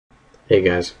Hey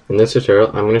guys, in this tutorial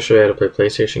I'm going to show you how to play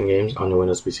PlayStation games on your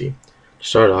Windows PC. To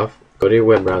start off, go to your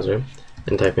web browser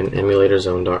and type in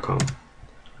emulatorzone.com.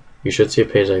 You should see a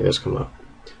page like this come up.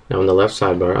 Now in the left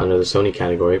sidebar under the Sony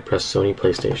category, press Sony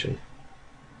PlayStation.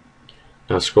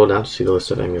 Now scroll down to see the list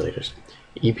of emulators.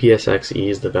 EPSXE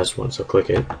is the best one, so click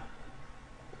it.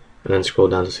 And then scroll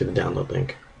down to see the download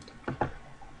link.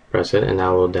 Press it and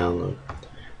now it will download.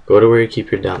 Go to where you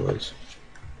keep your downloads.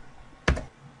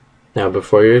 Now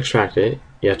before you extract it,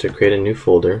 you have to create a new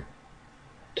folder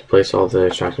to place all the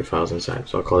extracted files inside.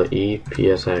 So I'll call it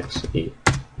EPSXE.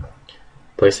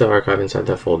 Place the archive inside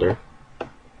that folder,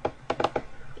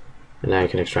 and now you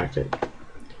can extract it.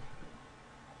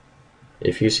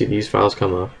 If you see these files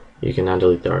come up, you can now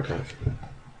delete the archive.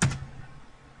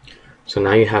 So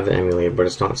now you have the emulator, but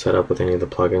it's not set up with any of the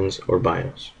plugins or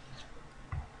BIOS.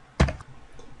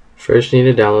 First you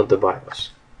need to download the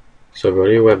BIOS. So go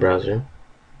to your web browser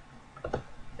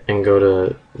and go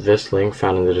to this link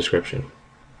found in the description.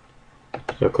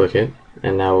 So click it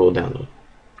and now it will download.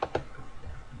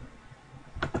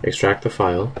 Extract the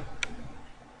file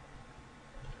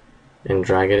and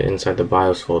drag it inside the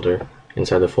BIOS folder,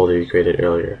 inside the folder you created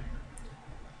earlier.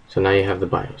 So now you have the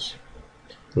BIOS.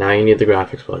 Now you need the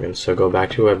graphics plugin, so go back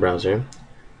to your web browser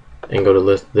and go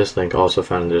to this link also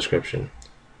found in the description.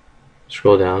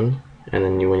 Scroll down and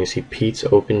then when you see Pete's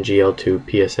OpenGL2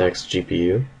 PSX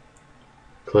GPU,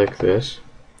 click this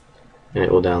and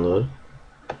it will download.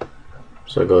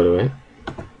 So go to it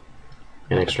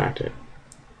and extract it.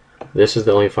 This is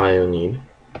the only file you'll need,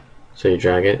 so you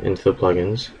drag it into the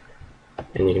plugins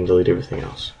and you can delete everything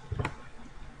else.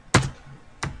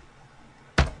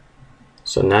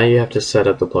 So now you have to set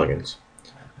up the plugins.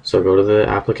 So go to the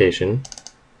application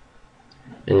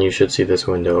and you should see this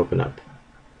window open up.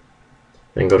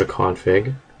 Then go to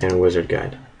config and wizard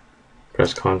guide.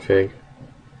 Press config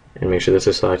and make sure this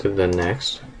is selected, then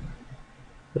next,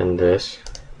 then this,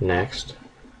 next,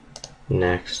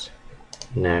 next,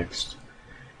 next,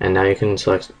 and now you can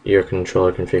select your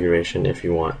controller configuration if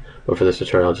you want, but for this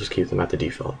tutorial I'll just keep them at the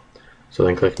default. So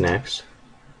then click next,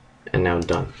 and now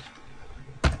done.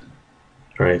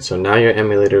 Alright, so now your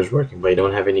emulator is working, but you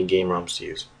don't have any game ROMs to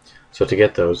use. So to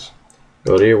get those,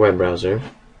 go to your web browser,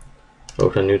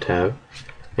 open a new tab,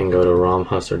 and go to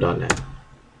romhustler.net.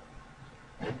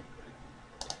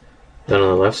 Then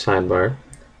on the left sidebar,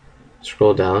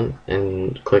 scroll down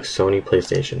and click Sony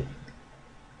PlayStation.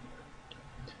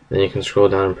 Then you can scroll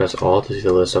down and press Alt to see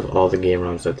the list of all the game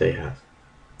ROMs that they have.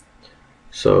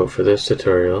 So for this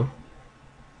tutorial,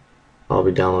 I'll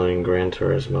be downloading Gran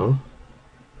Turismo.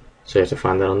 So you have to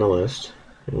find that on the list,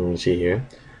 and you can see here.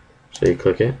 So you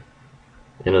click it,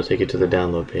 and it'll take you to the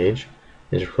download page.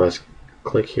 And just press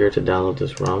click here to download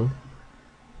this ROM,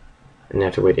 and you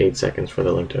have to wait 8 seconds for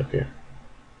the link to appear.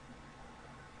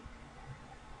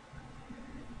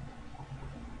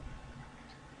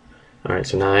 Alright,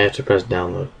 so now I have to press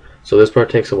download. So this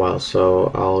part takes a while,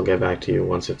 so I'll get back to you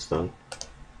once it's done.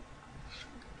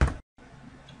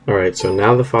 Alright, so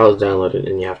now the file is downloaded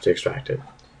and you have to extract it.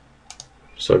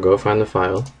 So go find the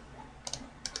file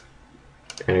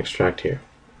and extract here.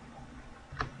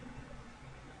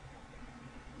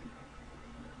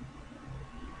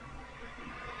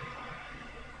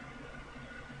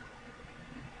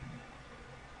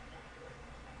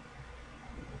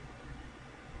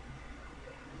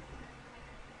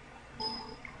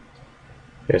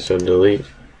 Okay, so delete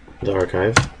the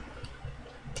archive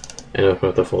and open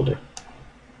up the folder.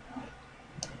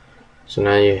 So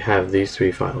now you have these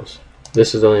 3 files.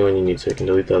 This is the only one you need, so you can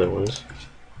delete the other ones.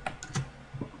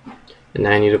 And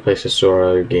now you need a place to store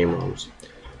all your game ROMs.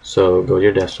 So go to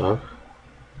your desktop,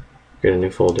 create a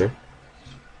new folder,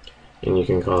 and you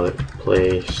can call it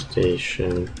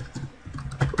PlayStation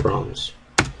ROMs.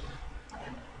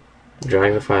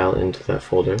 Drag the file into that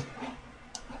folder.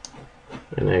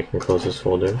 And now you can close this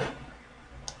folder.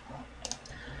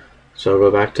 So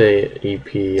go back to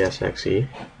EPSXE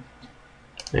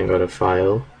and go to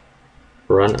File,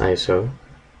 Run ISO,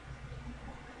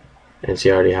 and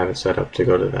see I already have it set up to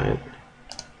go to that.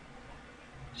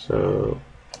 So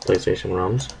PlayStation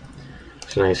ROMs.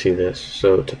 So now you see this.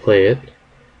 So to play it,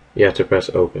 you have to press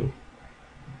Open.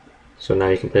 So now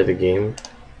you can play the game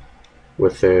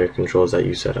with the controls that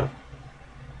you set up.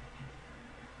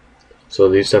 So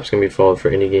these steps can be followed for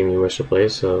any game you wish to play,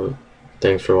 so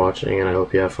thanks for watching and I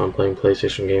hope you have fun playing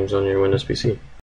PlayStation games on your Windows PC.